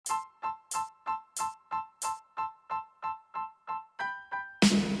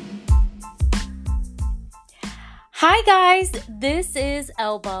Hi, guys. This is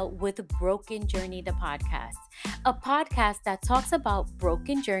Elba with Broken Journey, the podcast, a podcast that talks about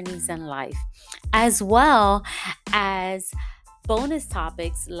broken journeys in life, as well as bonus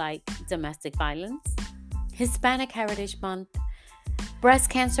topics like domestic violence, Hispanic Heritage Month, Breast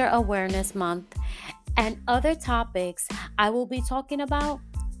Cancer Awareness Month, and other topics I will be talking about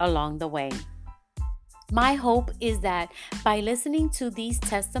along the way. My hope is that by listening to these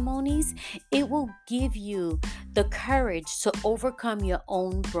testimonies, it will give you the courage to overcome your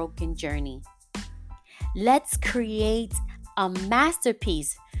own broken journey. Let's create a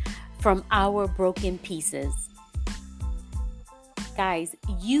masterpiece from our broken pieces. Guys,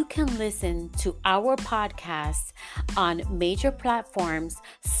 you can listen to our podcast on major platforms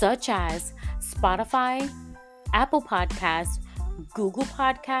such as Spotify, Apple Podcasts, Google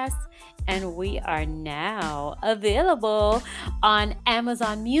Podcasts, and we are now available on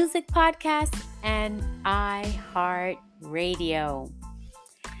Amazon Music Podcasts and iHeartRadio.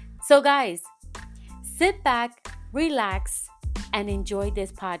 So guys, sit back, relax, and enjoy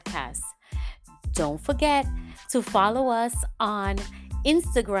this podcast. Don't forget to follow us on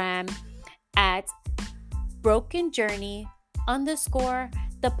Instagram at brokenjourney_the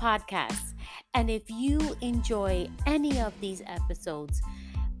podcast. And if you enjoy any of these episodes,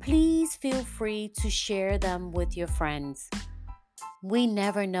 please feel free to share them with your friends. We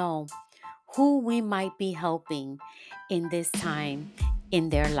never know who we might be helping in this time in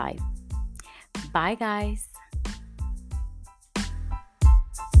their life. Bye, guys.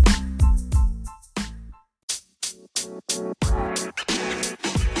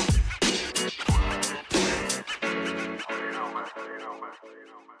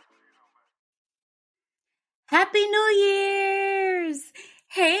 Happy New Year's!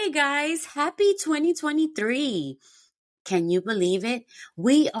 Hey guys, happy 2023. Can you believe it?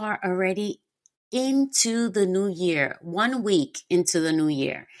 We are already into the new year, 1 week into the new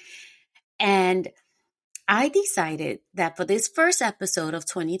year. And I decided that for this first episode of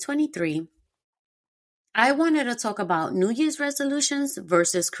 2023, I wanted to talk about New Year's resolutions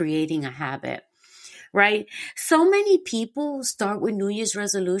versus creating a habit. Right? So many people start with New Year's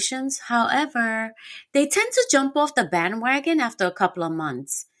resolutions. However, they tend to jump off the bandwagon after a couple of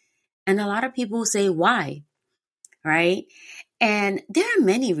months. And a lot of people say, why? Right? And there are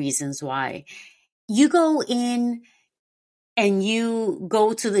many reasons why. You go in and you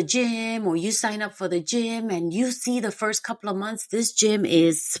go to the gym or you sign up for the gym and you see the first couple of months, this gym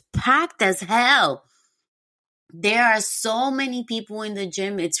is packed as hell. There are so many people in the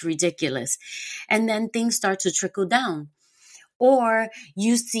gym, it's ridiculous. And then things start to trickle down. Or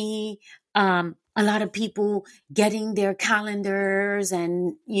you see a lot of people getting their calendars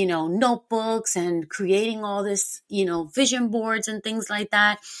and, notebooks and creating all this, vision boards and things like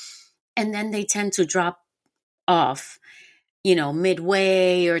that. And then they tend to drop off,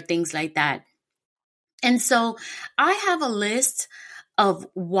 midway or things like that. And so I have a list of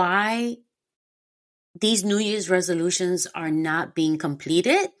why these New Year's resolutions are not being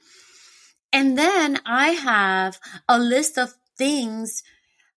completed. And then I have a list of things,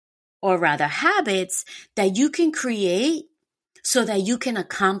 or rather habits, that you can create so that you can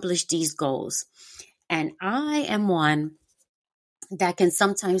accomplish these goals. And I am one that can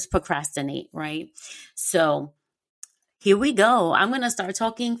sometimes procrastinate, right? So here we go. I'm going to start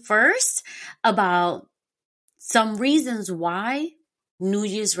talking first about some reasons why New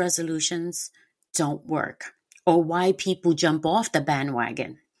Year's resolutions don't work or why people jump off the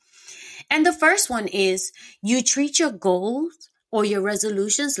bandwagon. And the first one is you treat your goals or your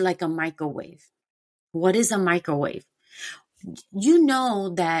resolutions like a microwave. What is a microwave? You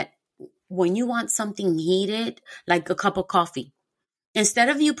know that when you want something heated, like a cup of coffee, instead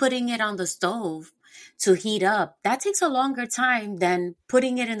of you putting it on the stove to heat up, that takes a longer time than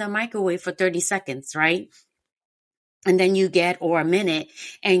putting it in the microwave for 30 seconds, right? And then or a minute,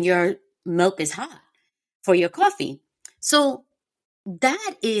 and your milk is hot for your coffee. So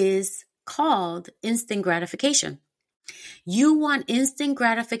that is called instant gratification. You want instant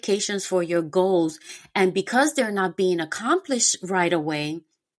gratifications for your goals, and because they're not being accomplished right away,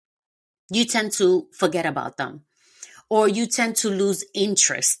 you tend to forget about them, or you tend to lose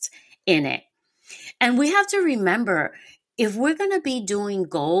interest in it. And we have to remember, if we're going to be doing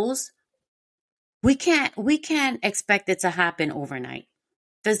goals, we can't expect it to happen overnight.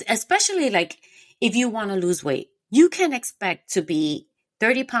 Because especially like if you want to lose weight, you can expect to be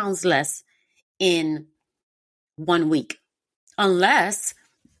 30 pounds less in 1 week, unless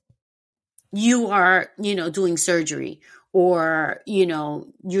you are, doing surgery, or,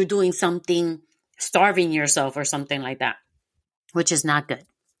 you're doing something, starving yourself or something like that, which is not good,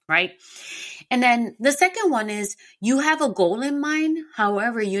 right? And then the second one is you have a goal in mind.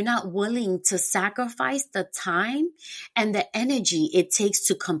 However, you're not willing to sacrifice the time and the energy it takes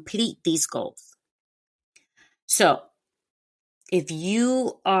to complete these goals. So if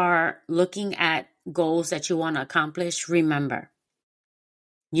you are looking at goals that you want to accomplish, remember,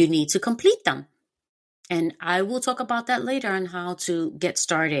 you need to complete them. And I will talk about that later on how to get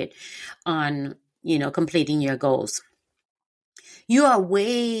started on, completing your goals. You are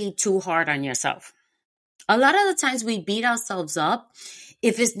way too hard on yourself. A lot of the times we beat ourselves up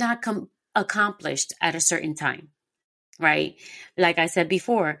if it's not accomplished at a certain time, right? Like I said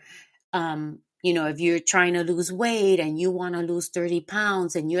before, if you're trying to lose weight and you want to lose 30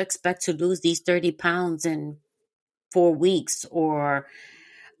 pounds and you expect to lose these 30 pounds in 4 weeks or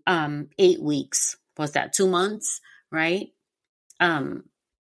 8 weeks, was that 2 months, right?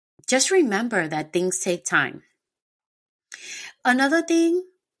 Just remember that things take time. Another thing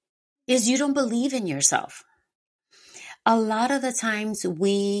is you don't believe in yourself. A lot of the times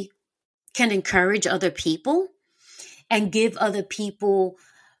we can encourage other people and give other people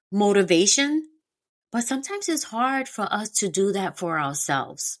motivation, but sometimes it's hard for us to do that for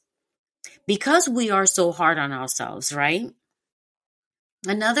ourselves because we are so hard on ourselves, right?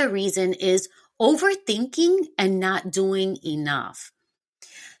 Another reason is overthinking and not doing enough.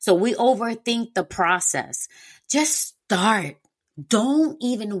 So we overthink the process. Just start. Don't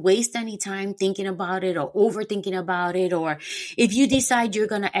even waste any time thinking about it or overthinking about it. Or if you decide you're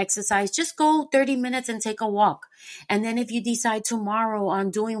going to exercise, just go 30 minutes and take a walk. And then if you decide tomorrow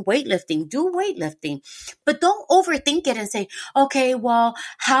on doing weightlifting, do weightlifting. But don't overthink it and say, okay, well,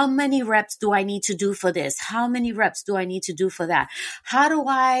 how many reps do I need to do for this? How many reps do I need to do for that? How do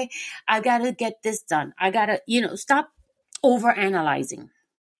I got to get this done. I got to, stop overanalyzing.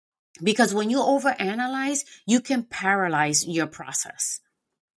 Because when you overanalyze, you can paralyze your process.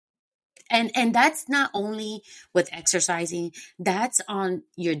 And that's not only with exercising, that's on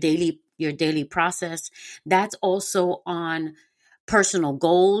your daily process. That's also on personal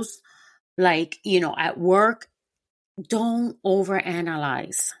goals. Like, at work, don't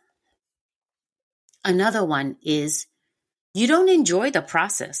overanalyze. Another one is you don't enjoy the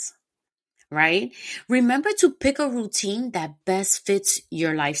process, right? Remember to pick a routine that best fits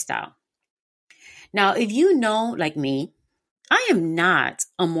your lifestyle. Now, if you know, like me, I am not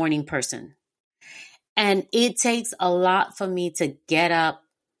a morning person. And it takes a lot for me to get up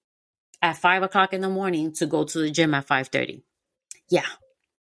at 5 o'clock in the morning to go to the gym at 5:30. Yeah.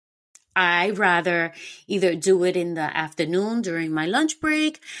 I rather either do it in the afternoon during my lunch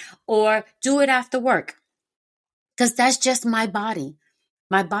break or do it after work. Because that's just my body.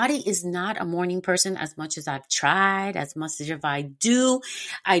 My body is not a morning person as much as I've tried, as much as if I do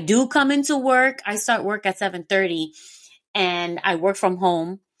come into work. I start work at 7:30 and I work from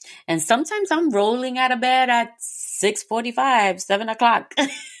home. And sometimes I'm rolling out of bed at 6:45, 7 o'clock,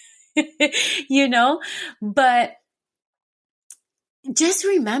 but just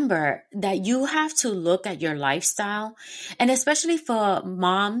remember that you have to look at your lifestyle, and especially for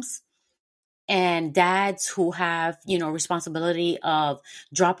moms and dads who have, responsibility of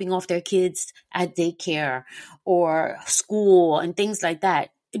dropping off their kids at daycare or school and things like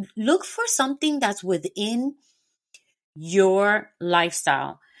that. Look for something that's within your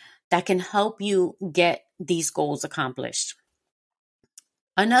lifestyle that can help you get these goals accomplished.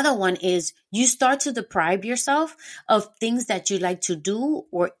 Another one is you start to deprive yourself of things that you like to do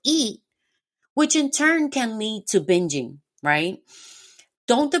or eat, which in turn can lead to binging, right?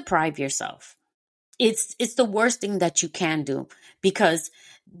 Don't deprive yourself. It's the worst thing that you can do because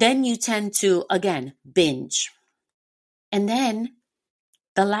then you tend to, again, binge. And then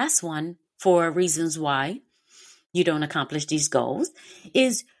the last one, for reasons why you don't accomplish these goals,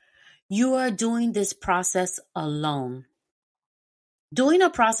 is you are doing this process alone. Doing a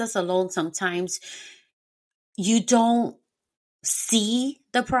process alone, sometimes you don't see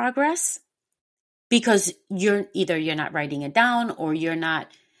the progress because you're not writing it down or you're not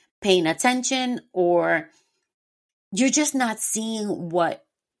paying attention or you're just not seeing what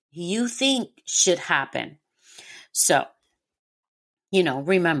you think should happen. So,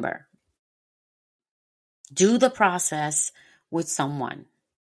 remember, do the process with someone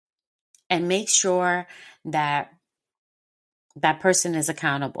and make sure that that person is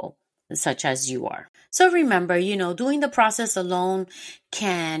accountable, such as you are. So remember, doing the process alone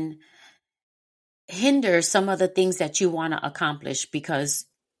can hinder some of the things that you want to accomplish because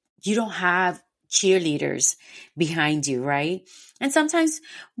you don't have cheerleaders behind you, right? And sometimes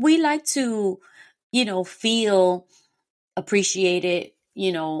we like to, feel appreciated,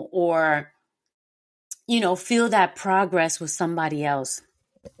 or, feel that progress with somebody else.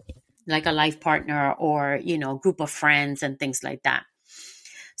 like a life partner or, group of friends and things like that.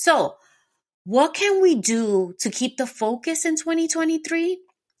 So, what can we do to keep the focus in 2023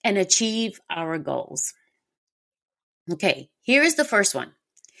 and achieve our goals? Okay, here is the first one.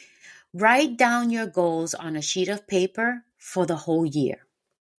 Write down your goals on a sheet of paper for the whole year.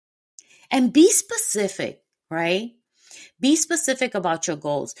 And be specific, right? Be specific about your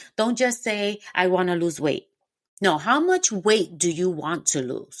goals. Don't just say, I want to lose weight. No, how much weight do you want to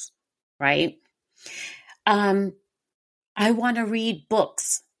lose, right? I want to read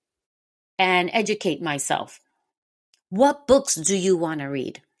books and educate myself. What books do you want to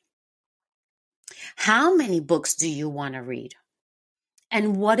read? How many books do you want to read?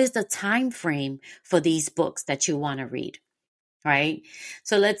 And what is the time frame for these books that you want to read, right?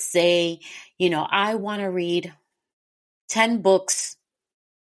 So let's say, I want to read 10 books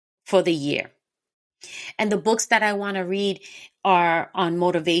for the year. And the books that I want to read are on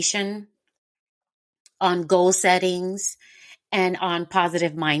motivation, on goal settings, and on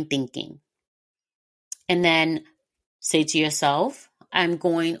positive mind thinking. And then say to yourself,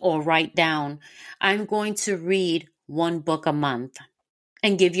 write down, I'm going to read one book a month.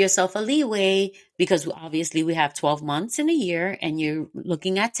 And give yourself a leeway, because obviously we have 12 months in a year and you're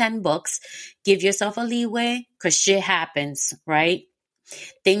looking at 10 books. Give yourself a leeway, because shit happens, right?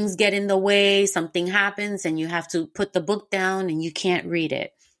 Things get in the way, something happens, and you have to put the book down and you can't read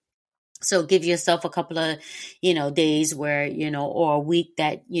it. So give yourself a couple of, days where, or a week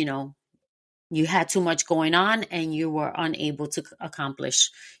that, you had too much going on and you were unable to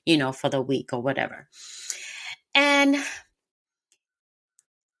accomplish, for the week or whatever. And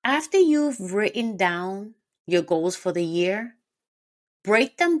after you've written down your goals for the year,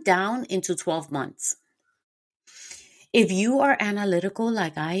 break them down into 12 months. If you are analytical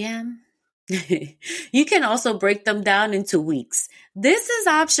like I am, you can also break them down into weeks. This is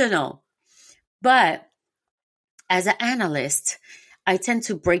optional. But as an analyst, I tend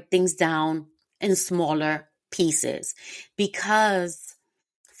to break things down in smaller pieces, because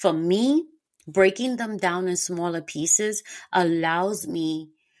for me, breaking them down in smaller pieces allows me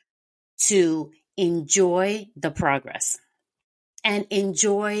to enjoy the progress and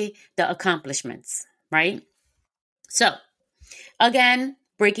enjoy the accomplishments, right? So again,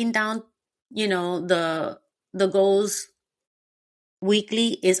 breaking down, the goals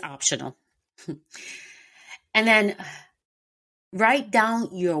weekly is optional. And then write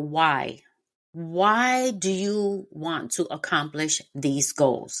down your why. Why do you want to accomplish these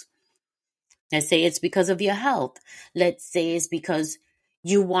goals? Let's say it's because of your health. Let's say it's because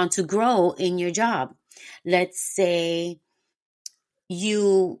you want to grow in your job. Let's say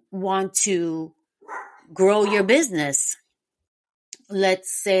you want to grow your business.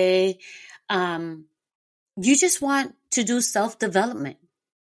 Let's say you just want to do self-development.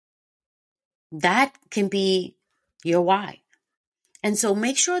 That can be your why. And so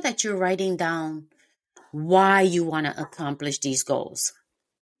make sure that you're writing down why you want to accomplish these goals.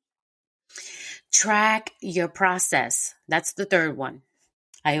 Track your process. That's the third one.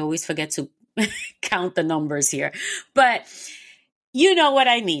 I always forget to count the numbers here, but you know what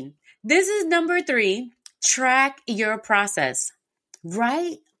I mean. This is number 3. Track your process.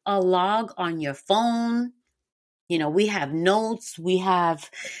 Write a log on your phone. We have notes. We have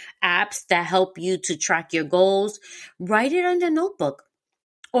apps that help you to track your goals. Write it on a notebook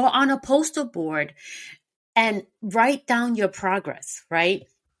or on a poster board and write down your progress, right?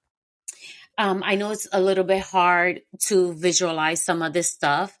 I know it's a little bit hard to visualize some of this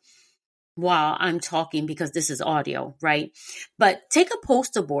stuff while I'm talking, because this is audio, right? But take a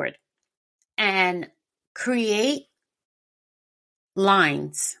poster board and create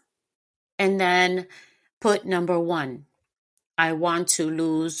lines and then put number 1. I want to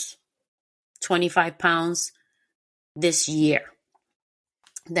lose 25 pounds this year.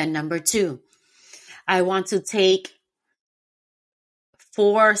 Then number 2, I want to take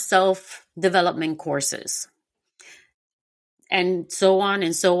 4 self-development courses, and so on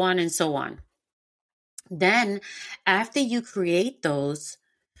and so on and so on. Then after you create those,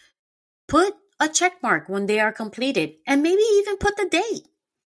 put a check mark when they are completed, and maybe even put the date.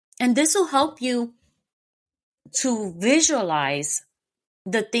 And this will help you to visualize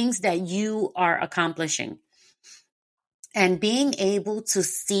the things that you are accomplishing. And being able to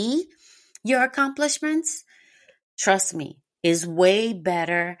see your accomplishments, trust me, is way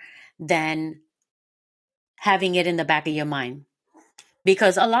better than having it in the back of your mind.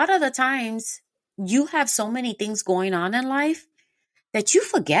 Because a lot of the times you have so many things going on in life that you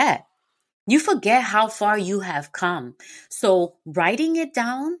forget. You forget how far you have come. So writing it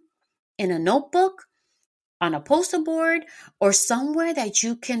down in a notebook on a poster board or somewhere that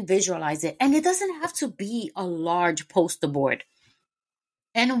you can visualize it. And it doesn't have to be a large poster board.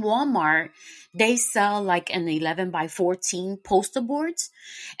 In Walmart, they sell like an 11 by 14 poster boards,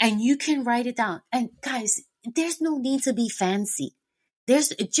 and you can write it down. And guys, there's no need to be fancy.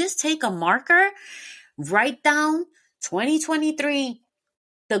 Just take a marker, write down 2023,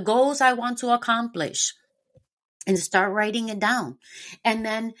 the goals I want to accomplish, and start writing it down. And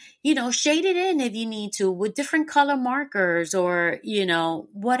then, shade it in if you need to with different color markers or,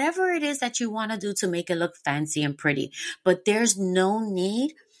 whatever it is that you want to do to make it look fancy and pretty. But there's no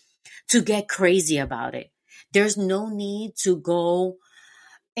need to get crazy about it. There's no need to go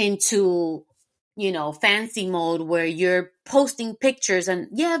into, fancy mode where you're posting pictures. And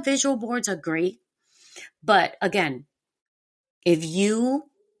yeah, visual boards are great. But again, if you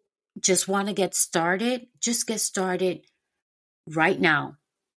just want to get started, just get started right now.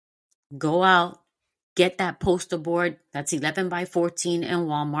 Go out, get that poster board that's 11 by 14 in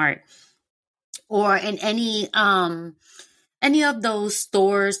Walmart or in any of those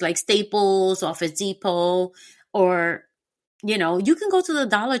stores like Staples, Office Depot, or you can go to the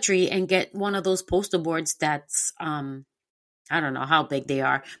Dollar Tree and get one of those poster boards that's I don't know how big they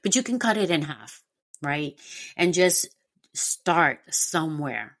are, but you can cut it in half, right? And just start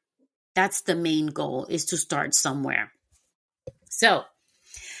somewhere. That's the main goal, is to start somewhere. So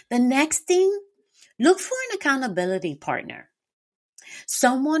the next thing, look for an accountability partner.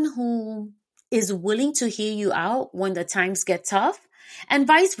 Someone who is willing to hear you out when the times get tough, and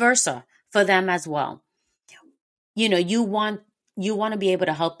vice versa for them as well. You want to be able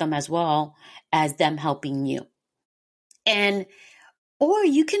to help them as well as them helping you. Or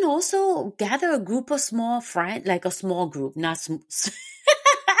you can also gather a group of small friends, like a small group,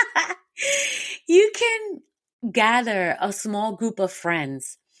 you can gather a small group of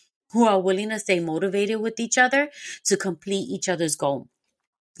friends who are willing to stay motivated with each other to complete each other's goal.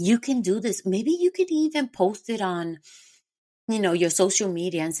 You can do this. Maybe you could even post it on, your social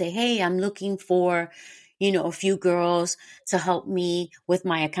media and say, hey, I'm looking for, a few girls to help me with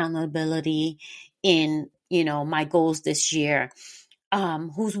my accountability in, my goals this year.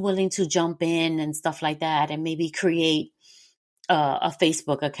 Who's willing to jump in and stuff like that, and maybe create a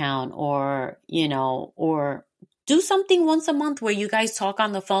Facebook account or do something once a month where you guys talk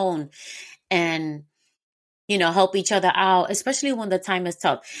on the phone and, help each other out, especially when the time is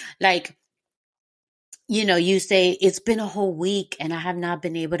tough. Like, you say, it's been a whole week and I have not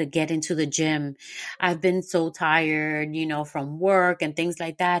been able to get into the gym. I've been so tired, from work and things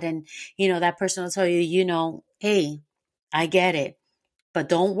like that. And, that person will tell you, hey, I get it, but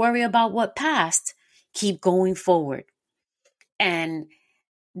don't worry about what passed. Keep going forward. And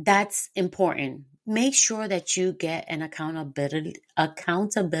that's important. Make sure that you get an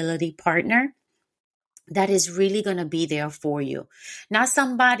accountability partner that is really going to be there for you. Not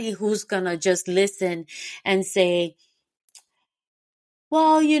somebody who's going to just listen and say,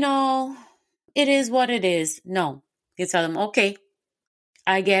 well, it is what it is. No, you tell them, okay,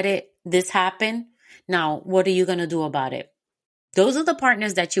 I get it. This happened. Now, what are you going to do about it? Those are the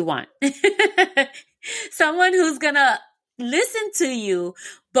partners that you want. Someone who's going to listen to you,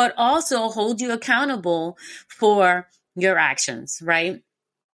 but also hold you accountable for your actions, right?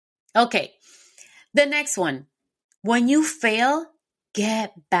 Okay. The next one, when you fail,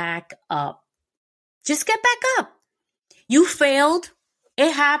 get back up. Just get back up. You failed.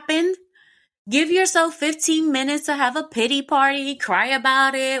 It happened. Give yourself 15 minutes to have a pity party, cry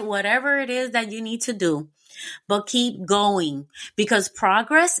about it, whatever it is that you need to do. But keep going, because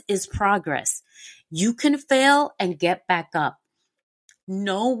progress is progress. You can fail and get back up.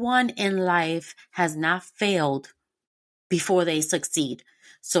 No one in life has not failed before they succeed.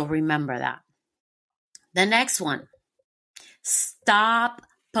 So remember that. The next one, stop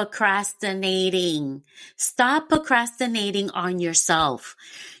procrastinating. Stop procrastinating on yourself.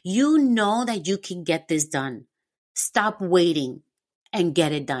 You know that you can get this done. Stop waiting and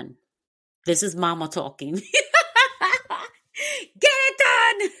get it done. This is Mama talking. Get it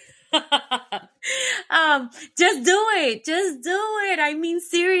done. Just do it. Just do it. I mean,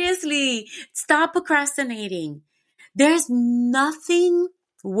 seriously, stop procrastinating. There's nothing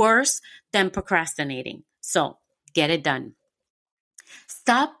worse than procrastinating. So get it done.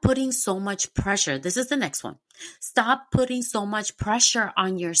 Stop putting so much pressure. This is the next one. Stop putting so much pressure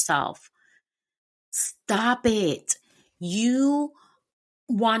on yourself. Stop it. You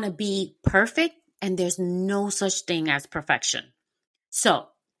want to be perfect, and there's no such thing as perfection. So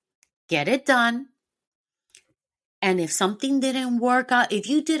get it done. And if something didn't work out, if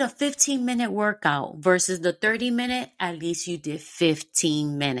you did a 15-minute workout versus the 30-minute, at least you did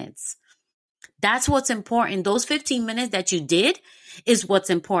 15 minutes. That's what's important. Those 15 minutes that you did is what's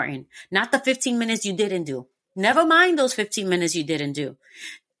important, not the 15 minutes you didn't do. Never mind those 15 minutes you didn't do.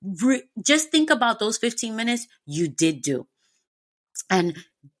 Just think about those 15 minutes you did do and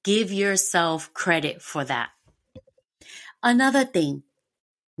give yourself credit for that. Another thing,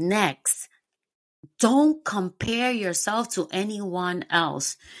 next, don't compare yourself to anyone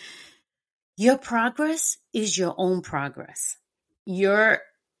else. Your progress is your own progress. Your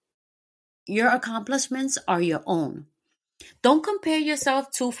accomplishments are your own. Don't compare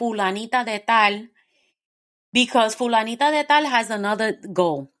yourself to fulanita de tal, because fulanita de tal has another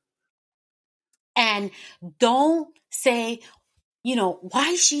goal. And don't say,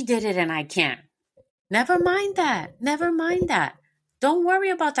 why she did it and I can't. Never mind that. Never mind that. Don't worry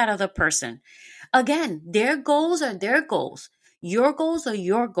about that other person. Again, their goals are their goals. Your goals are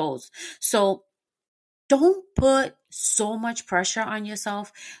your goals. So don't put so much pressure on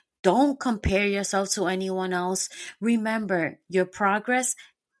yourself. Don't compare yourself to anyone else. Remember, your progress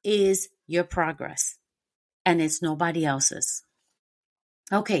is your progress, and it's nobody else's.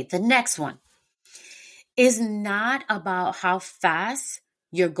 Okay, the next one is not about how fast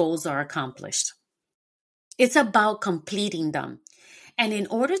your goals are accomplished. It's about completing them. And in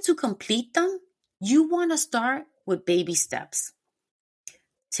order to complete them, you want to start with baby steps.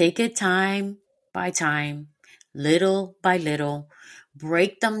 Take it time by time, little by little,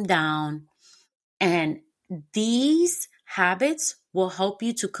 break them down. And these habits will help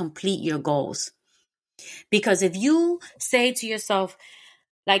you to complete your goals. Because if you say to yourself,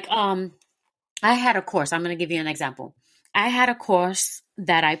 like, I had a course, I'm going to give you an example. I had a course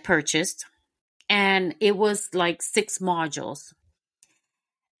that I purchased, and it was like 6 modules.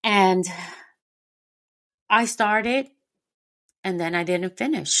 And I started, and then I didn't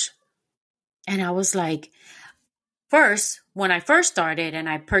finish. And I was like, when I first started and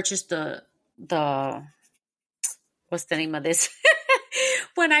I purchased the what's the name of this?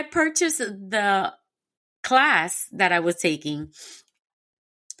 When I purchased the class that I was taking,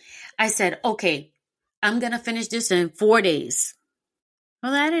 I said, okay, I'm going to finish this in 4 days.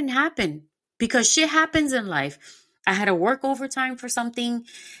 Well, that didn't happen because shit happens in life. I had to work overtime for something,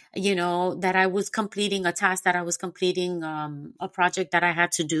 that I was completing, a task that I was completing, a project that I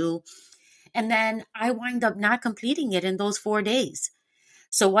had to do. And then I wind up not completing it in those 4 days.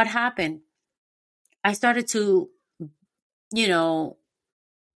 So what happened? I started to,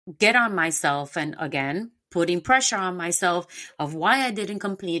 get on myself and again, putting pressure on myself of why I didn't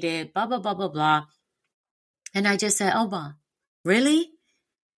complete it, blah, blah, blah, blah, blah. And I just said, Oba, really?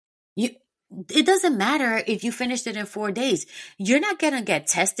 It doesn't matter if you finished it in 4 days. You're not going to get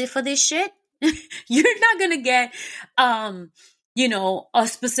tested for this shit. You're not going to get, a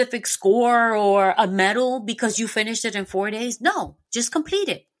specific score or a medal because you finished it in 4 days. No, just complete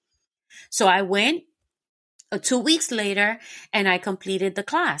it. So I went 2 weeks later and I completed the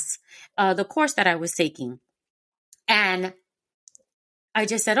class, the course that I was taking. And I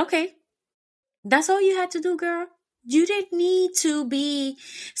just said, okay, that's all you had to do, girl. You didn't need to be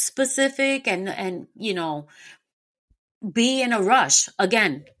specific and be in a rush.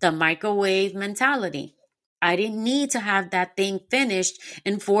 Again, the microwave mentality. I didn't need to have that thing finished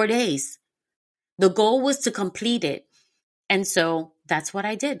in 4 days. The goal was to complete it. And so that's what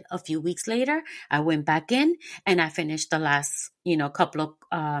I did. A few weeks later, I went back in and I finished the last, couple of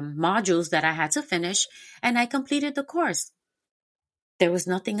modules that I had to finish, and I completed the course. There was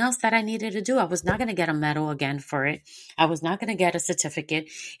nothing else that I needed to do. I was not going to get a medal again for it. I was not going to get a certificate.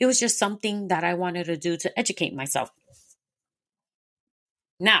 It was just something that I wanted to do to educate myself.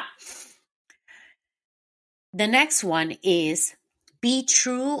 Now, the next one is be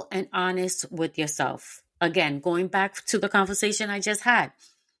true and honest with yourself. Again, going back to the conversation I just had.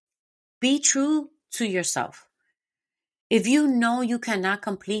 Be true to yourself. If you know you cannot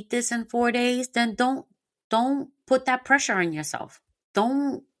complete this in 4 days, then don't put that pressure on yourself.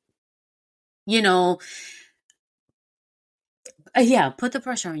 Don't, put the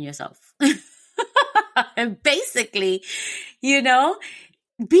pressure on yourself. And basically, be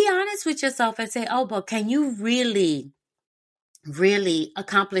honest with yourself and say, oh, but can you really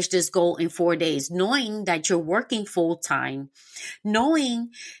accomplish this goal in 4 days, knowing that you're working full time, knowing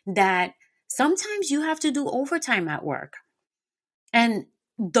that sometimes you have to do overtime at work. And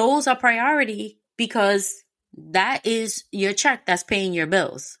those are priority because that is your check that's paying your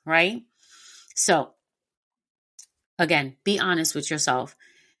bills, right? So again, be honest with yourself,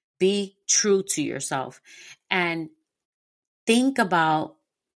 be true to yourself, and think about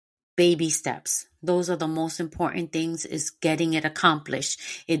baby steps. Those are the most important things, is getting it accomplished.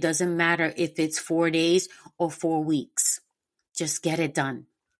 It doesn't matter if it's 4 days or 4 weeks. Just get it done.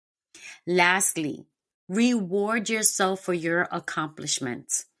 Lastly, reward yourself for your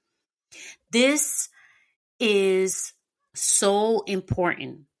accomplishments. This is so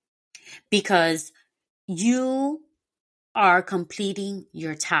important because you are completing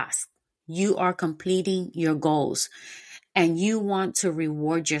your task. You are completing your goals and you want to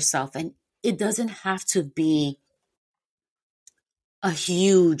reward yourself. And it doesn't have to be a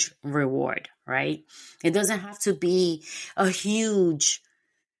huge reward, right? It doesn't have to be a huge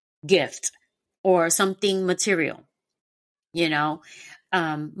gift or something material, you know,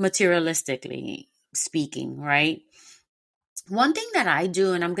 materialistically speaking, right? One thing that I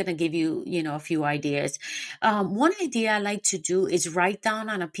do, and I'm going to give you, a few ideas. One idea I like to do is write down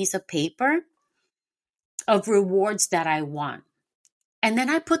on a piece of paper of rewards that I want. And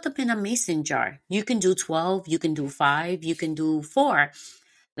then I put them in a mason jar. You can do 12, you can do 5, you can do 4.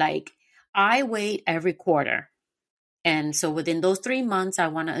 Like I wait every quarter. And so within those 3 months, I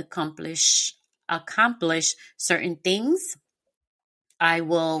want to accomplish certain things. I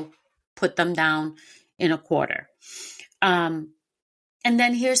will put them down in a quarter. And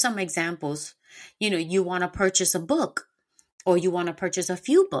then here's some examples. You want to purchase a book, or you want to purchase a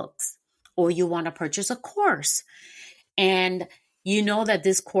few books, or you want to purchase a course. And you know that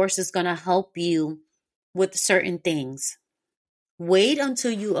this course is going to help you with certain things. Wait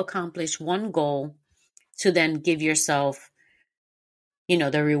until you accomplish one goal to then give yourself,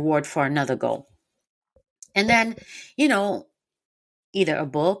 the reward for another goal. And then, either a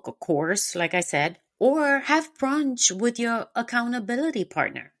book, a course, like I said, or have brunch with your accountability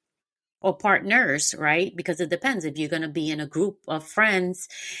partner or partners, right? Because it depends if you're going to be in a group of friends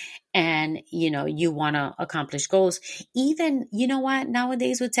and, you want to accomplish goals. Even, you know what,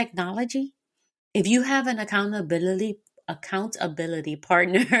 nowadays with technology, if you have an accountability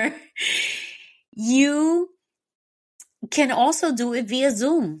partner, you can also do it via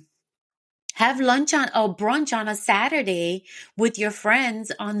Zoom. Have lunch or brunch on a Saturday with your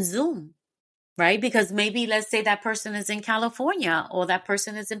friends on Zoom, right? Because maybe let's say that person is in California, or that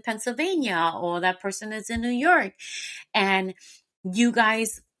person is in Pennsylvania, or that person is in New York, and you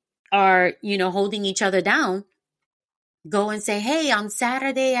guys are, holding each other down. Go and say, hey, on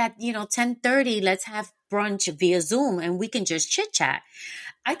Saturday at, 10:30, let's have brunch via Zoom and we can just chit chat.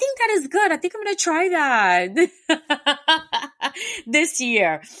 I think that is good. I think I'm going to try that this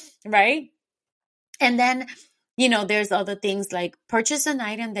year, right? And then, there's other things like purchase an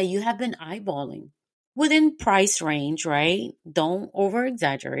item that you have been eyeballing within price range, right? Don't over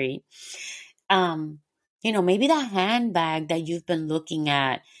exaggerate. Maybe that handbag that you've been looking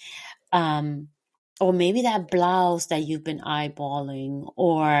at, or maybe that blouse that you've been eyeballing,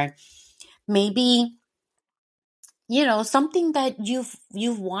 or maybe, something that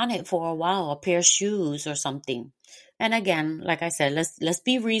you've wanted for a while, a pair of shoes or something. And again, like I said, let's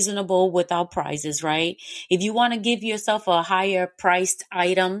be reasonable with our prices, right? If you want to give yourself a higher priced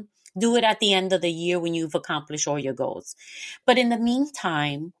item, do it at the end of the year when you've accomplished all your goals. But in the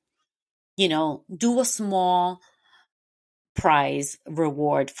meantime, do a small prize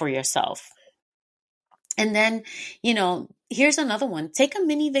reward for yourself. And then, here's another one. Take a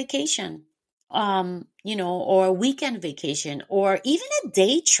mini vacation, or a weekend vacation, or even a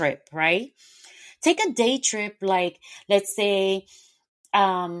day trip, right? Take a day trip. Like, let's say,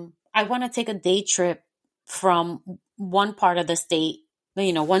 I want to take a day trip from one part of the state,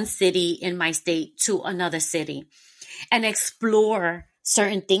 one city in my state to another city, and explore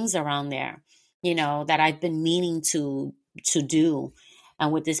certain things around there, that I've been meaning to do.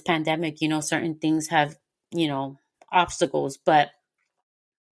 And with this pandemic, certain things have, obstacles, but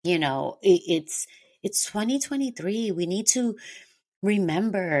it's 2023. We need to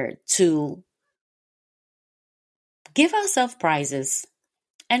remember to give ourselves prizes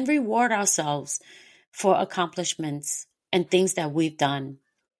and reward ourselves for accomplishments and things that we've done.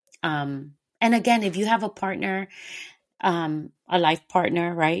 And again, if you have a partner, a life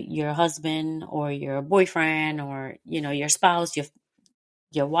partner, right? Your husband or your boyfriend, or, your spouse,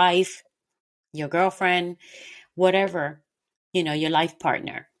 your wife, your girlfriend, whatever, your life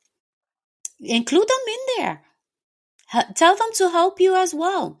partner, include them in there. Tell them to help you as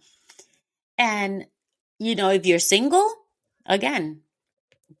well. And, if you're single, again,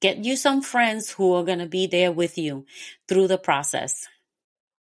 get you some friends who are going to be there with you through the process.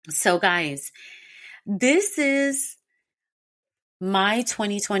 So guys, this is my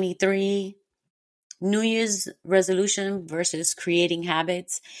 2023 New Year's resolution versus creating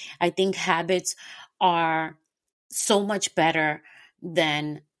habits. I think habits are so much better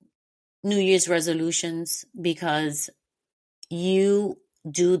than New Year's resolutions because you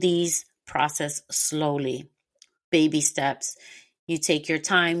do these process slowly, baby steps. You take your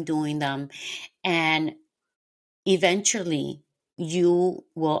time doing them, and eventually you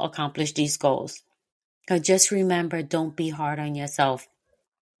will accomplish these goals. But just remember, don't be hard on yourself.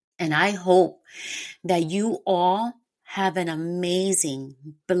 And I hope that you all have an amazing,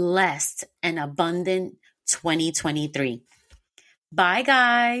 blessed, and abundant 2023. Bye,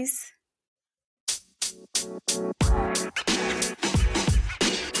 guys.